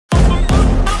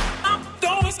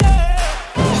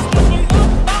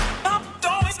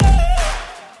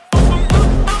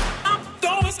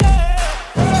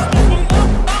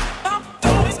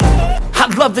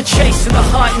I love the chase and the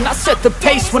hunt, and I set the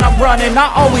pace when I'm running.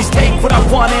 I always take what I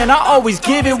want and I always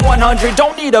give it 100.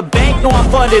 Don't need a bank, no I'm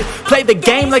funded. Play the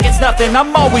game like it's nothing.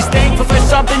 I'm always thankful for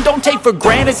something. Don't take for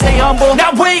granted, stay humble.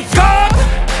 Now wake up!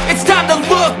 It's time to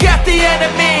look at the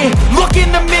enemy. Look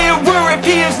in the mirror if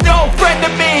he is no friend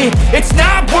to me. It's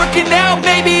not working out,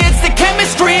 maybe it's the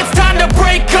chemistry. It's time to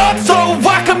break up so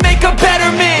I can make a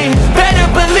better me. Better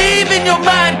believe in your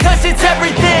mind, cause it's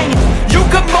everything. You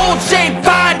can mold, shape,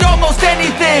 find almost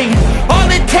anything.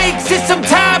 All it takes is some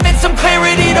time and some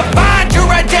clarity to find your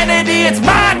identity. It's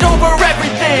mind over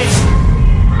everything.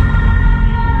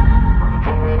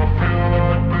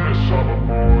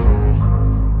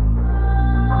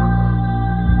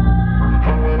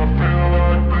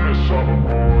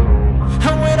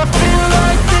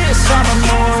 I'm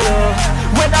immortal.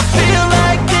 When I feel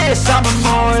like this, I'm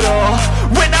immortal.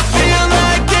 When I feel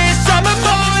like this, I'm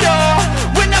immortal.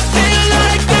 When I feel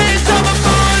like this, I'm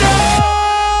immortal.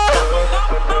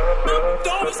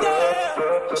 Don't be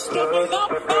scared. Just open up.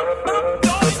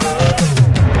 Don't be scared.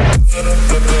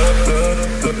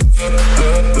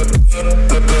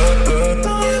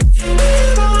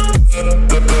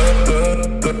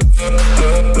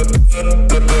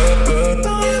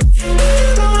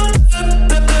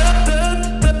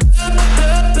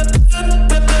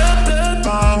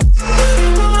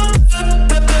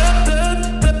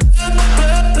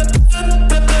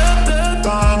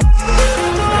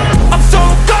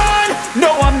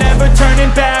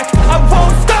 Back. I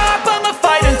won't stop, I'ma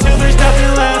fight until there's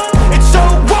nothing left. It's so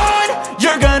on,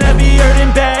 you're gonna be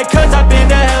hurting bad, cause I've been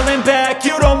to hell and back.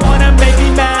 You don't wanna make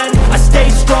me mad, I stay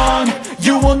strong,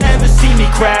 you will never see me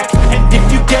crack. And if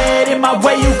you get in my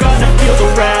way, you're gonna feel the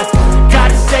wrath.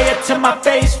 Gotta say it to my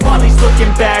face while he's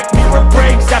looking back. Mirror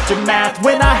breaks after math,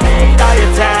 when I hate I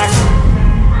attack.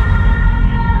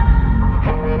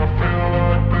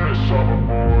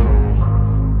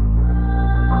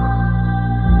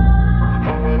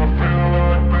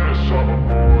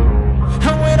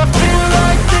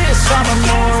 I'm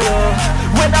immortal.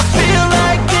 When I feel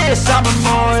like this, I'm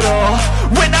immortal.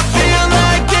 When I feel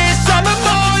like this, I'm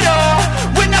immortal.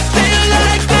 When I feel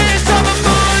like this, I'm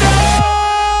immortal.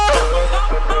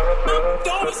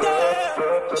 Don't be scared.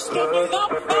 Just open up.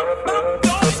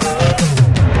 Don't be scared.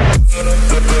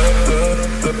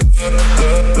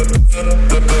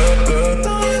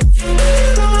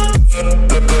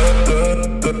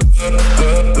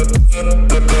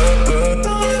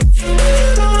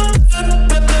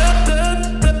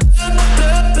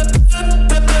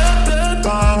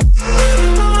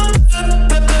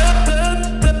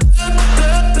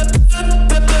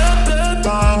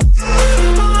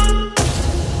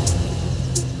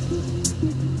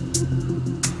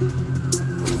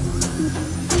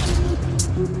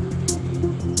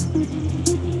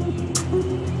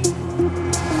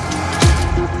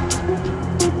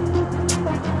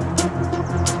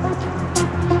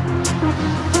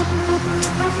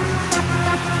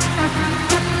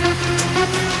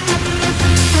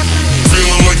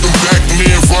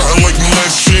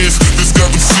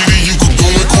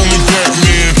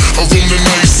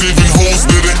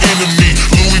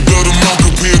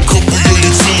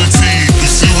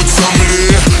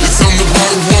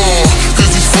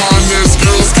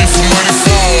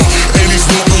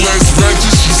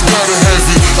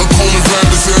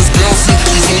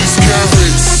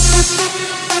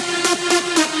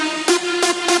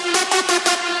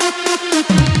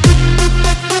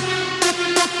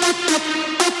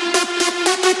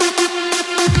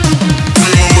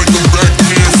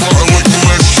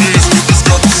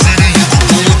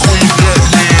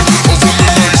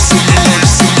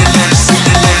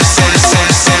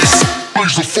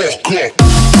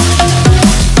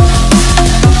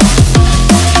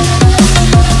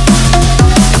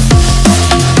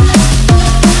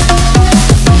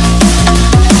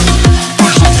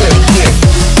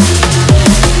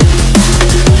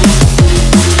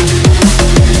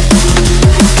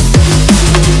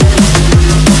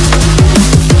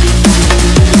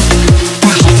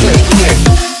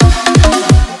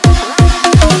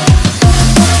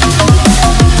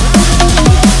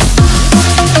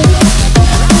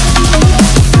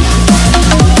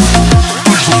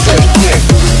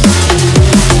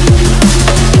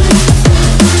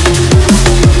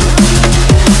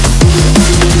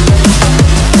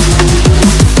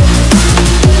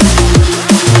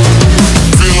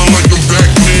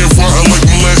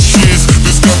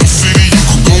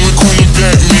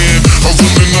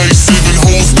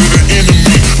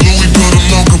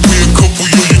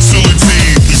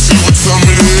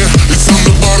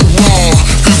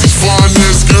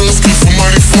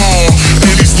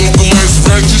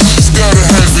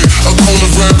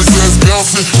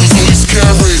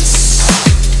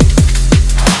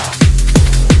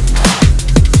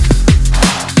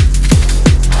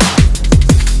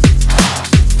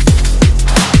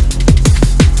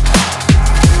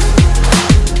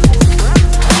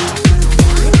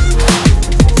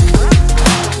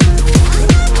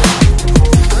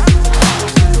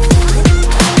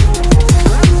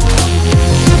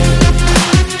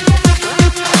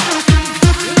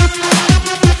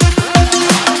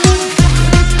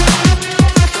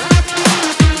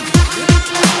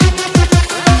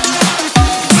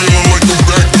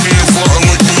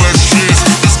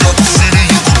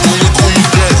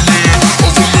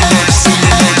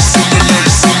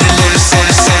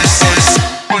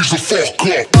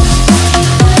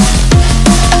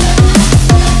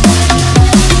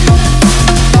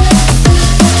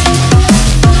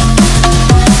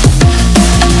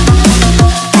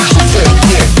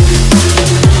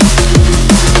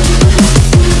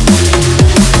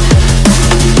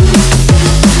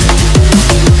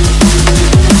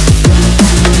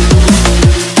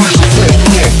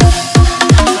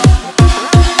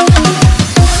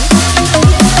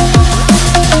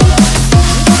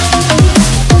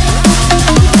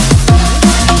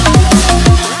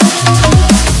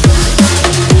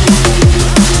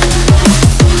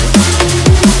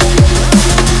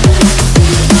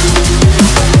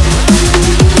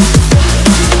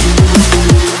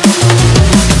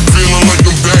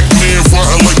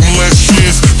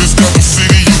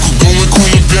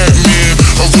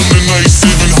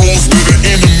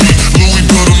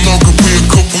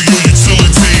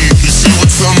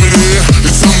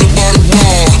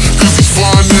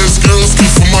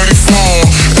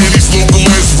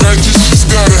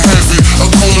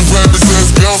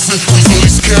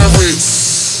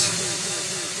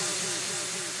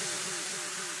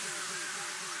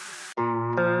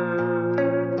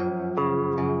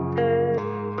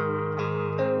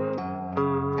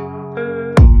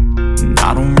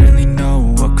 I don't really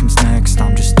know what comes next,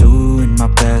 I'm just doing my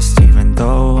best, even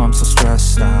though I'm so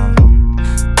stressed out.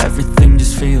 Everything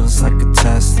just feels like a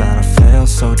test that I fail,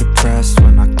 so depressed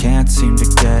when I can't seem to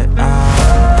get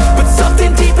out. But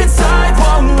something deep inside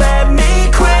won't let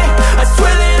me quit. I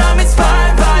swear that I'm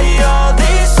inspired by all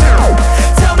this shit.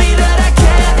 Tell me that I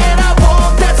can and I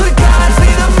won't, that's what guides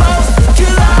me the most.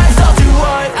 Your lies, I'll do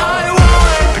what I want.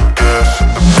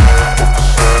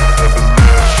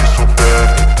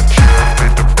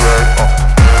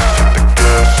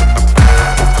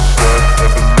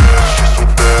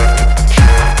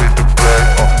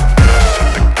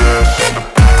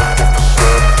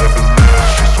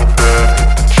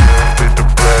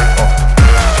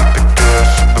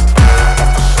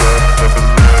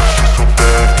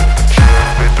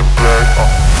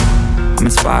 I'm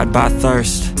inspired by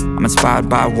thirst, I'm inspired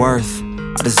by worth.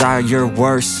 I desire your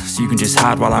worst, so you can just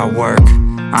hide while I work.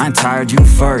 I ain't tired, you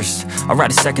first. I'll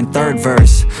write a second, third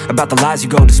verse about the lies you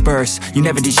go disperse. You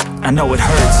never did shit, I know it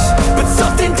hurts. But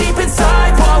something deep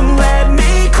inside won't let